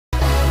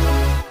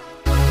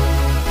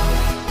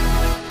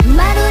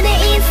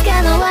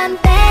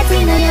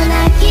のよう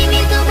な君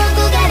と僕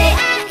が出会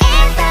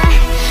えた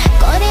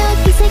これを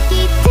奇跡って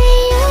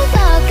いうの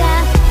か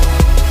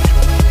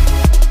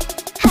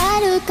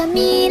遥か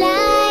未来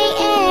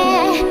へ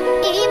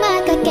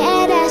今駆け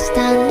出した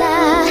んだ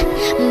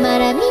ま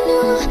だ見ぬ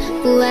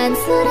不安す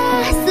ら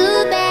全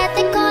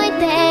て越え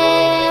て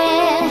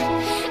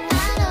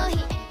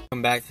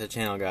Welcome back to the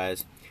channel,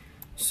 guys.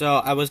 So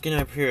I was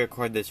gonna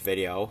pre-record this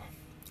video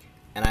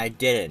and I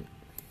didn't.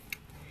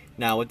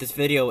 Now what this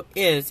video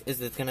is it's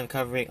gonna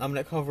I'm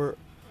gonna cover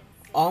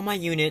all my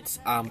units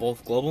on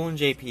both global and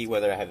JP,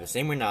 whether I have the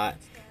same or not,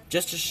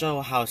 just to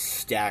show how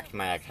stacked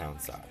my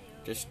accounts are.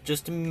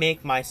 Just to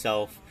make my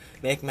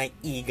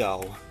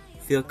ego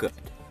feel good.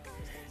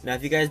 Now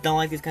if you guys don't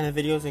like these kind of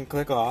videos, then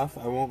click off.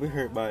 I won't be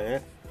hurt by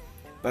it.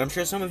 But I'm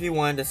sure some of you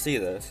wanted to see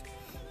this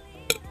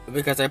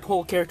because I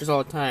pull characters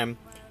all the time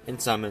in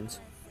summons.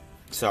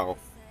 So,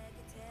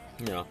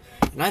 you know,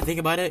 when I think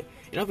about it,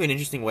 you know, it'd be an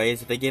interesting way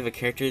is if they gave a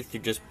character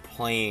through just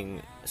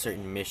playing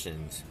certain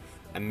missions,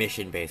 a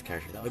mission-based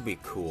character. That would be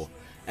cool.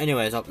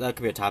 Anyways, that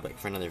could be a topic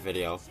for another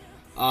video.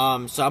 So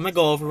I'm gonna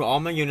go over all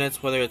my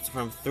units, whether it's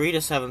from 3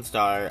 to 7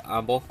 star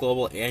on both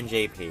global and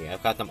JP.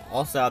 I've got them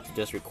all set up to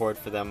just record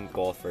for them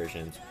both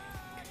versions.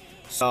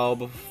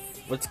 So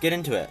let's get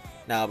into it.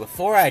 Now,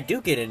 before I do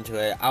get into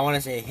it, I want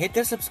to say hit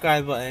the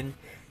subscribe button,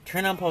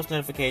 turn on post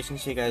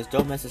notifications so you guys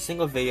don't miss a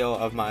single video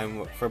of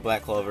mine for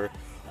Black Clover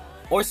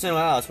or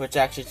Alice, which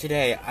actually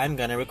today I'm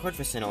gonna record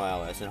for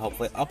Alice and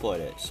hopefully upload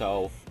it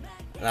so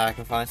that I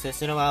can finally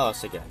say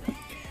Alice again.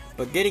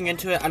 But getting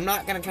into it, I'm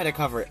not gonna try to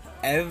cover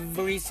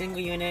every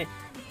single unit,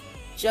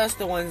 just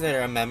the ones that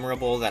are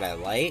memorable that I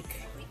like,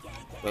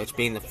 which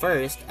being the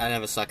first, I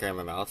have a sucker in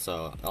my mouth,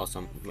 so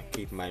also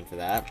keep in mind for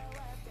that.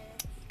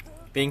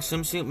 Being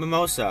Swimsuit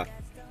Mimosa.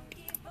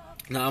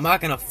 Now, I'm not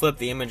going to flip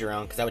the image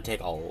around because that would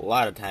take a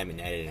lot of time in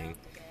editing.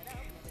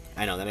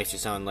 I know, that makes you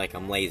sound like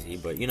I'm lazy,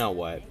 but you know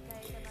what.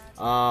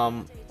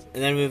 And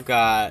then we've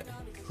got,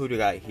 who do we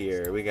got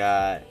here? We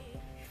got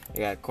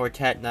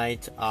Quartet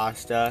Knight,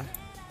 Asta.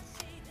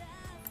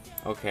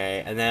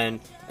 Okay, and then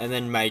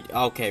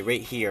okay,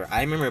 right here.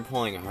 I remember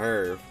pulling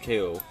her,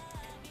 too.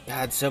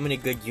 God, so many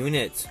good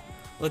units.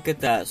 Look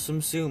at that.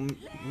 Swimsuit,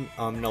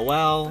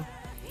 Noelle.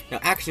 Now,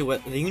 actually,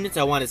 what the units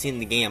I want to see in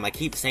the game, I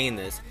keep saying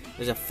this,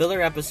 there's a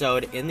filler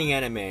episode in the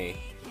anime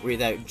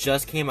that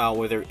just came out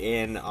where they're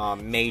in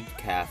maid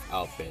calf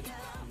outfits.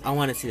 I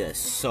want to see that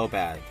so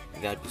bad.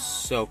 That'd be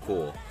so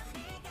cool.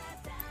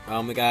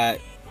 We got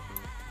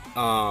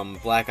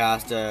Black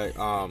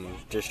Asta,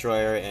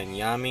 Destroyer, and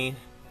Yami.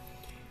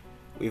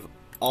 We've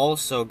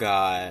also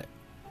got,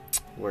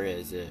 where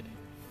is it?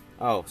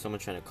 Oh,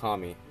 someone's trying to call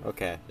me.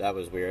 Okay, that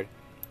was weird.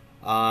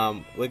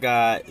 We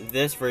got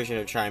this version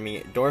of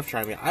Charmy, Dwarf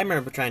Charmy. I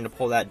remember trying to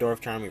pull that Dwarf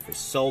Charmy for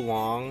so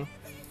long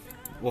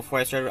before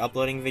I started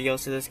uploading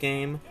videos to this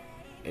game.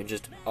 And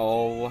just,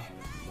 oh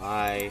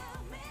my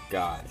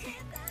gosh.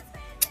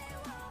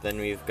 Then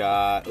we've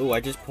got, ooh,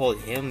 I just pulled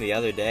him the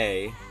other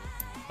day.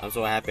 I'm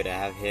so happy to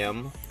have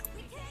him.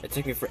 It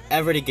took me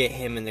forever to get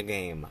him in the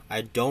game.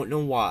 I don't know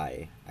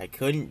why. I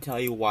couldn't tell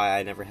you why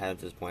I never had him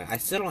to this point. I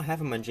still don't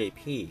have him on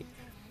JP.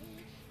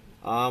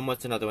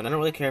 What's another one? I don't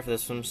really care for the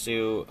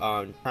swimsuit,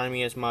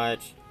 Charmy as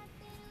much.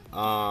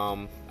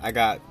 I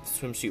got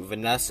swimsuit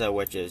Vanessa,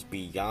 which is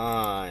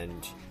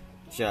beyond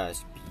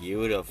just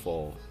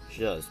beautiful.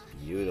 Just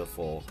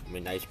beautiful. I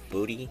mean, nice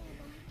booty.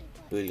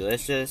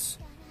 Bootylicious.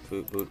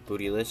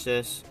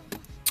 Bootylicious.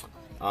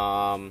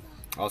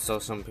 Also,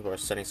 some people are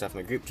sending stuff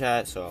in my group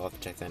chat, so I'll have to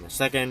check that in a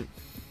second.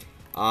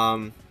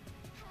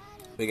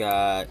 We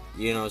got,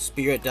 you know,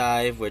 Spirit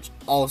Dive, which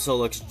also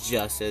looks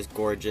just as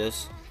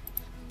gorgeous.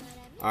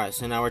 Alright,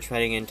 so now we're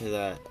trading into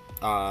the,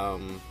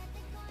 some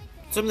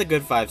of the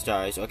good 5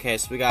 stars. Okay,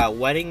 so we got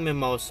Wedding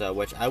Mimosa,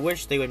 which I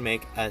wish they would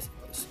make as,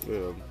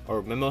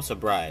 or Mimosa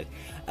Bride.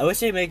 I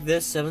wish they'd make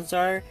this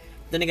 7-star.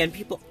 Then again,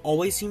 people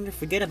always seem to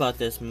forget about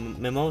this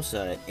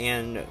Mimosa,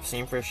 and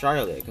same for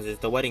Charlotte, because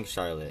it's the Wedding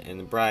Charlotte and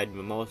the Bride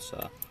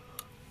Mimosa.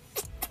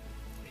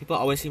 People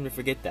always seem to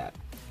forget that.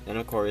 And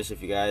of course,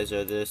 if you guys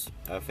are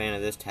a fan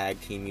of this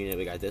tag team unit,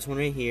 we got this one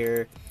right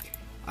here.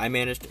 I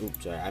managed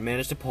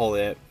to pull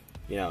it.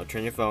 You know,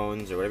 turn your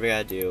phones or whatever you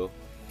gotta do.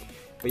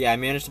 But yeah, I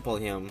managed to pull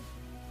him.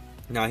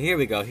 Now here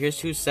we go. Here's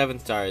 2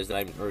 7-stars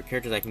that or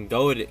characters I can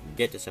go to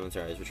get to 7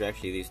 stars, which are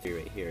actually these 3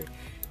 right here.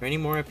 Are there any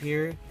more up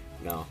here?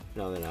 No,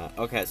 they're not.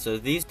 Okay, so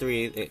these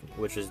 3,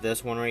 which is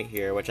this one right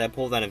here, which I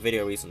pulled on a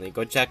video recently.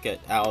 Go check it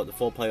out. The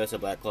full playlist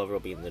of Black Clover will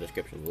be in the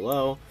description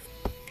below.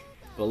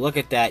 But look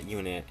at that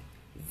unit.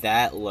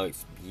 That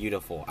looks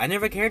beautiful. I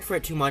never cared for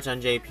it too much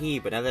on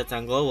JP, but now that it's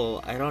on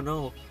global, I don't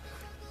know.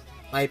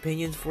 My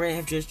opinions for it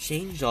have just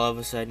changed all of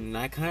a sudden, and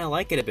I kind of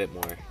like it a bit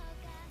more.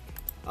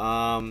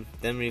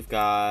 Then we've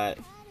got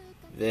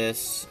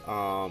this,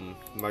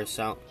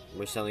 Marcelion,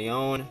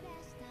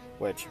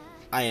 which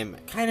I am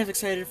kind of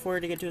excited for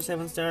to get to a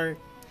 7-star.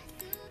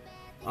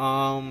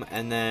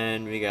 And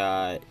then we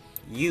got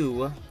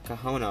you,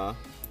 Kahona.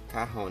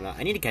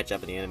 I need to catch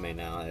up in the anime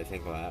now that I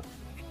think about it.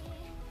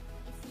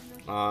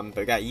 But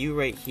I got you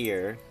right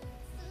here.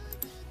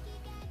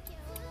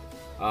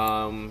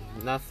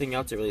 Nothing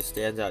else that really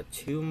stands out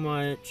too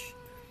much.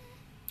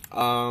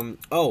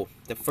 Oh,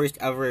 the first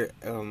ever,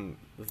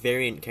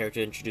 variant character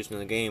introduced in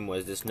the game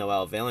was this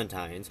Noel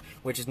Valentine's,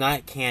 which is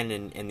not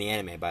canon in the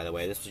anime, by the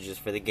way. This was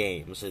just for the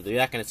game, so you're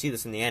not going to see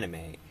this in the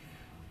anime,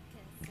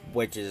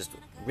 which is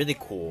really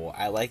cool.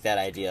 I like that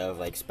idea of,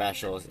 like,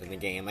 specials in the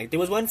game. Like, there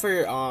was one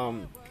for,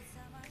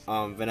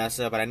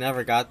 Vanessa, but I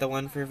never got the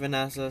one for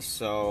Vanessa,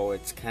 so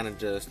it's kind of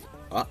just,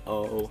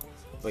 uh-oh.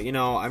 But, you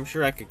know, I'm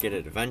sure I could get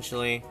it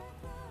eventually.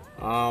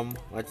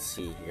 Let's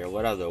see here.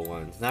 What other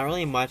ones? Not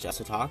really much else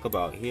to talk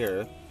about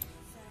here.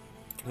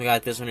 We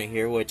got this one right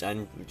here, which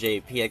on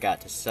JP I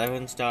got to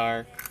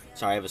 7-star.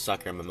 Sorry, I have a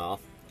sucker in my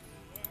mouth.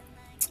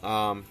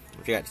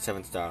 We got to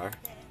 7-star.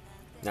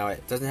 Now,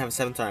 it doesn't have a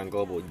 7-star on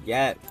global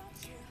yet,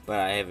 but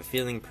I have a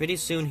feeling pretty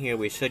soon here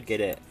we should get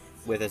it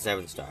with a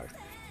 7-star.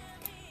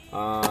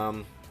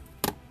 I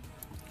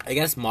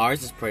guess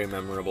Mars is pretty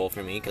memorable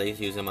for me, because I used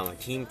to use him on my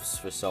teams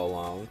for so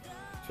long.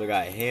 So we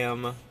got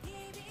him.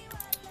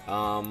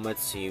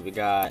 Let's see, we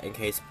got, in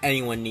case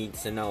anyone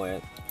needs to know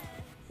it,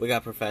 I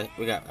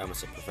almost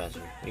said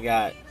Professor. We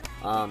got,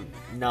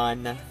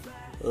 Nun,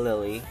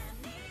 Lily,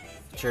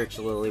 Church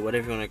Lily,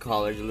 whatever you want to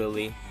call her,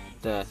 Lily.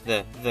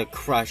 The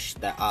crush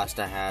that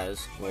Asta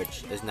has,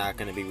 which is not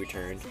going to be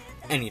returned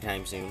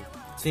anytime soon.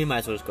 So you might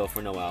as well just go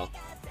for Noel.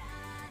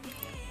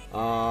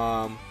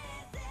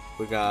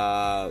 We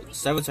got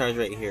 7 stars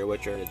right here,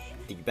 which are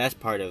the best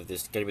part of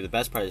this, gonna be the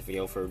best part of this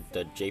video for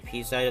the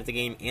JP side of the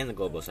game and the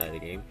global side of the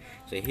game.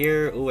 So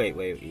here, oh wait,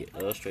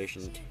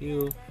 illustration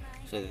 2.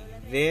 So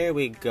there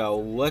we go.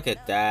 Look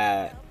at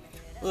that.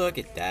 Look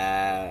at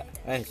that.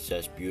 That's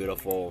just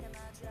beautiful.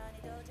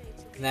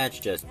 That's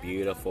just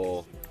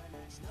beautiful.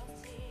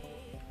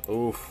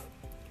 Oof.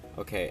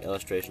 Okay,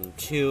 illustration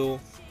 2.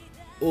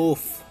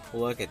 Oof.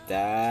 Look at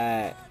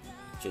that.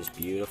 Just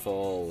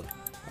beautiful.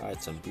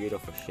 That's some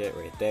beautiful shit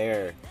right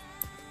there.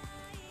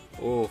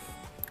 Oof.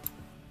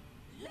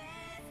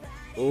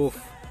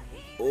 Oof.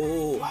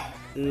 Ooh.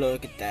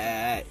 Look at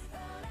that.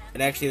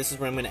 And actually, this is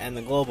where I'm going to end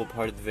the global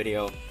part of the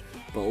video.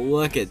 But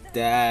look at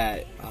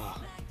that.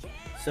 Oh,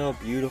 so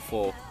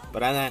beautiful.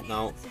 But on that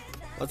note,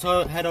 let's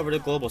head over to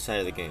the global side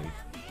of the game.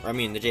 Or I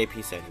mean, the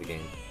JP side of the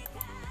game.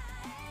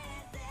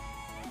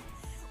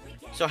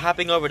 So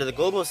hopping over to the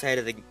global side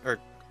of the... Or,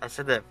 I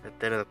said that at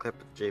the end of the clip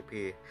with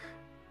JP.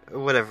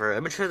 Whatever, I'm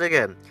gonna try it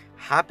again.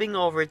 Hopping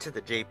over to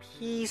the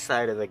JP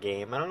side of the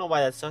game. I don't know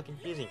why that's so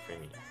confusing for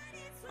me.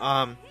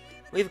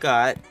 We've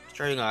got,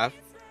 starting off,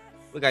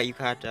 we got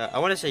Yukata. I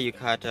want to say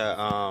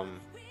Yukata,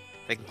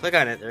 if I can click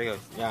on it, there we go,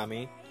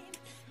 Yami.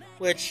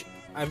 Which,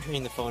 I'm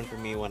turning the phone for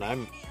me when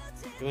I'm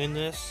doing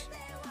this.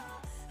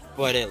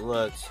 But it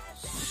looks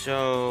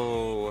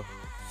so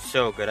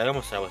good. I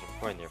almost thought I wasn't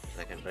recording there for a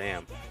second, but I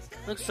am.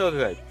 It looks so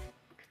good.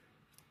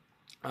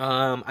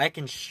 I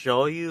can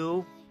show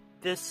you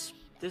the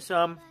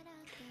swimsuit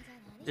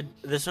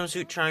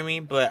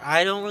Charmy, but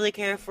I don't really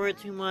care for it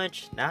too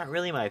much. Not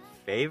really my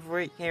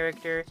favorite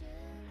character.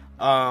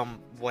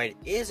 What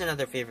is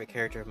another favorite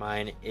character of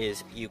mine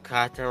is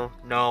Yukata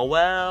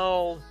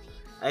Noel.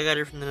 I got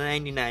her from the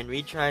 99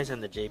 retries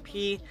on the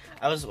JP.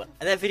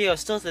 That video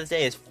still to this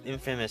day is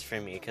infamous for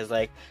me, because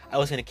like I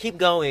was gonna keep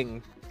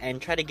going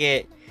and try to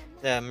get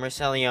the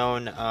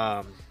Mercelion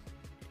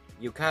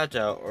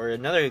Yukata or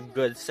another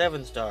good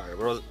 7-star.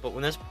 But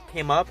when this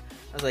came up,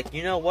 I was like,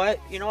 you know what,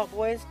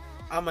 boys?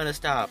 I'm gonna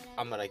stop.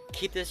 I'm gonna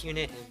keep this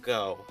unit and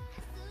go.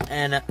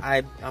 And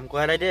I'm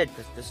glad I did,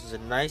 because this is a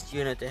nice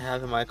unit to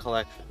have in my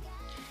collection.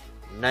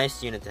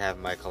 Nice unit to have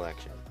in my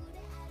collection.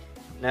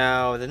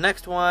 Now, the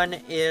next one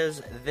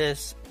is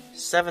this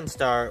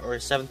 7-star or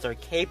 7-star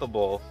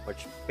capable,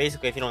 which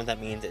basically, if you know what that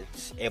means,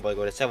 it's able to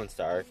go to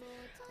 7-star.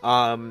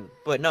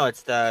 But no,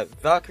 it's the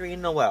Valkyrie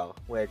Noel,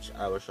 which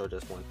I will show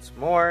just once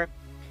more.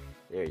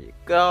 There you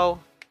go.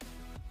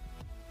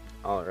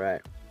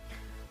 Alright.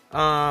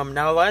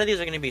 Now a lot of these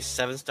are going to be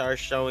 7-star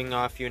showing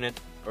off units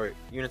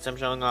I'm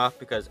showing off,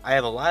 because I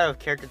have a lot of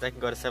characters that can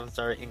go to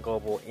 7-star in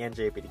global and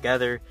JP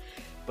together.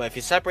 But if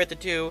you separate the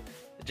two,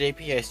 the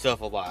JP I still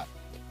have a lot.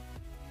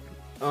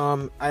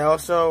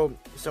 So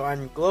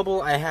on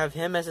global, I have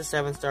him as a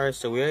 7-star,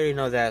 so we already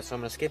know that, so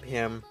I'm going to skip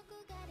him.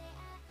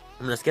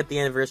 I'm going to skip the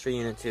anniversary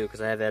unit too,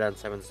 because I have that on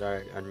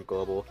 7-star on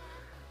global.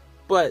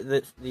 But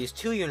these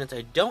two units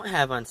I don't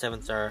have on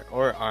 7-star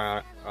or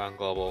are on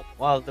global.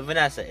 Well, the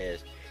Vanessa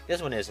is.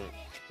 This one isn't.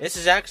 This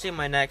is actually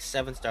my next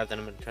 7-star that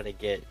I'm going to try to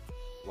get,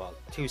 well,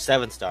 2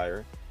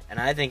 7-star. And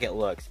I think it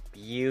looks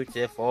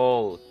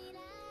beautiful.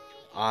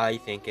 I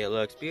think it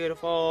looks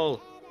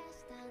beautiful.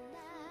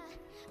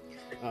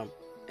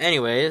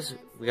 Anyways,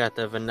 we got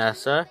the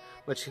Vanessa,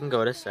 which can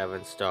go to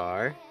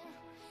 7-star.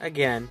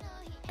 Again,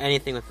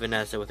 anything with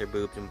Vanessa with her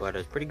boobs and butt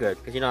is pretty good.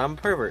 Because, you know, I'm a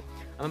pervert.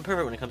 I'm a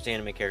pervert when it comes to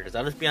anime characters.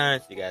 I'll just be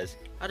honest with you guys.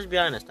 I'll just be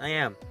honest. I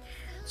am.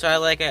 So I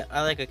like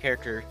a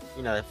character,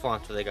 you know, that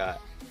flaunts what they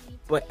got.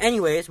 But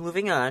anyways,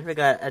 moving on. We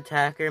got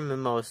Attacker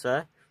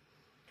Mimosa.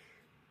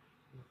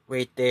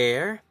 Right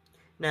there.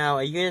 Now,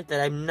 a unit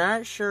that I'm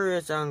not sure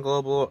is on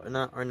global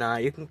or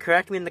not. You can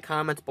correct me in the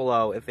comments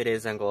below if it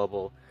is on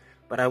global.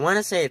 But I want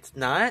to say it's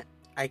not.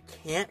 I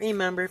can't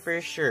remember for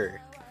sure.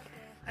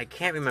 I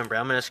can't remember.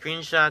 I'm going to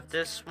screenshot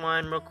this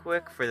one real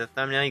quick for the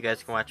thumbnail. You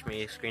guys can watch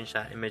me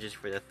screenshot images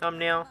for the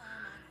thumbnail.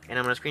 And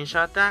I'm going to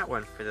screenshot that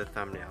one for the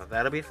thumbnail.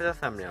 That'll be for the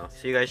thumbnail.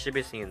 So you guys should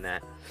be seeing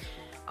that.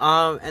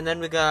 And then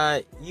we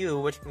got you,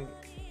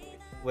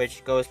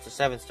 which goes to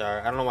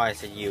 7-star. I don't know why I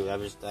said you. I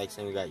was like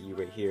saying we got you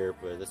right here,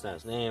 but that's not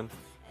his name.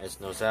 It's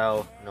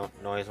Nozel,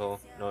 Noisel,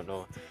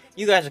 no.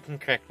 You guys can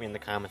correct me in the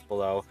comments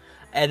below.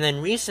 And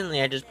then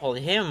recently I just pulled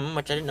him,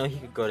 which I didn't know he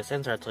could go to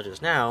 7-star until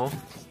just now.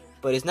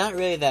 But he's not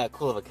really that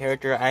cool of a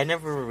character. I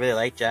never really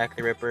liked Jack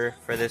the Ripper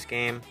for this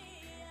game.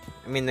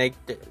 I mean,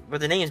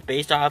 what the name is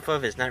based off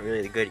of is not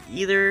really good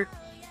either.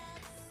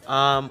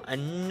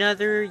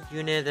 Another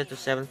unit that's a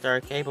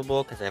 7-star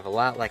capable, because I have a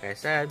lot, like I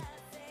said,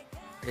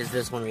 is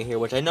this one right here,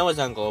 which I know is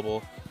on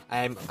global.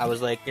 I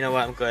was like, you know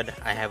what, I'm good.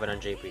 I have it on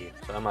JP,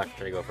 so I'm not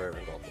trying to go for it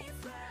on global.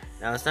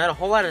 Now, it's not a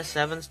whole lot of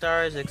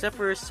 7-stars, except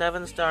for a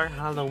 7-star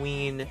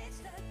Halloween,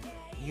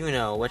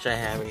 which I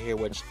have right here,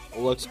 which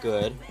looks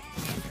good.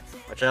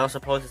 Which I also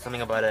posted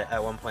something about it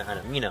at one point on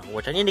Amino,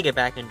 which I need to get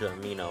back into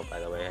Amino, by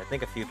the way. I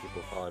think a few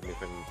people followed me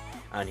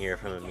on here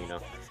from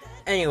Amino.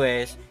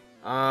 Anyways,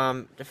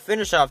 to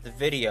finish off the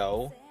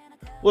video,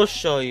 we'll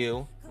show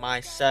you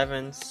my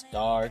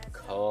 7-star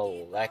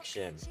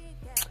collection.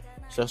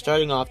 So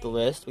starting off the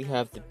list, we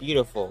have the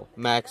beautiful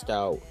maxed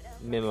out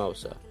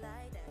Mimosa,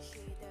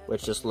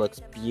 which just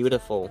looks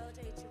beautiful,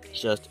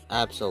 just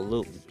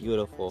absolutely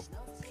beautiful.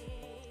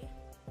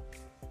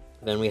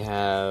 Then we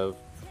have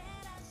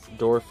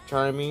Dwarf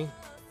Charmy.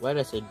 Why did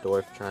I say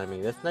Dwarf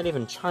Charmy? That's not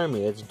even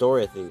Charmy, that's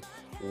Dorothy.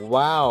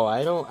 Wow,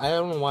 I don't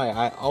know why.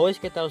 I always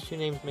get those two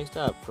names mixed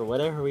up for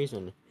whatever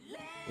reason.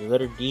 The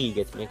letter D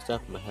gets mixed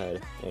up in my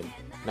head, and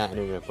not in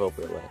an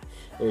inappropriate way.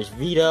 There's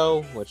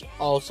Vito, which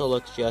also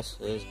looks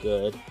just as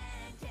good.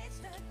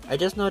 I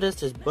just noticed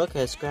his book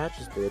has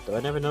scratches through it, though.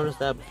 I never noticed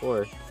that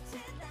before.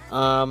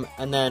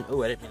 And then,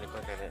 I didn't mean to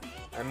click on it.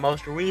 My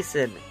most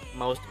recent,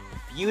 most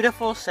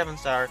beautiful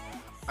 7-star,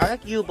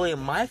 arguably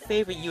my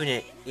favorite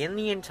unit in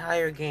the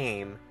entire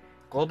game,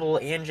 global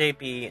and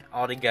JP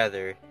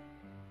altogether,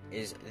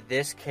 is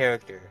this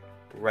character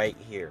right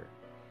here.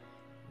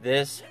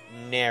 This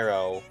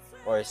Nero,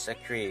 or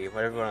Sakri,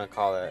 whatever you want to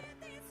call it,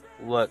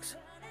 looks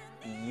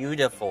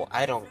beautiful.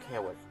 I don't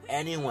care what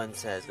anyone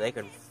says. They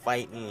can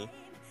fight me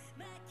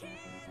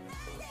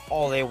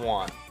all they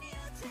want.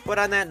 But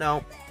on that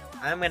note,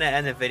 I'm going to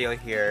end the video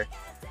here,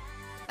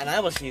 and I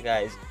will see you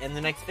guys in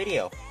the next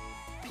video.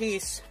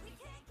 Peace.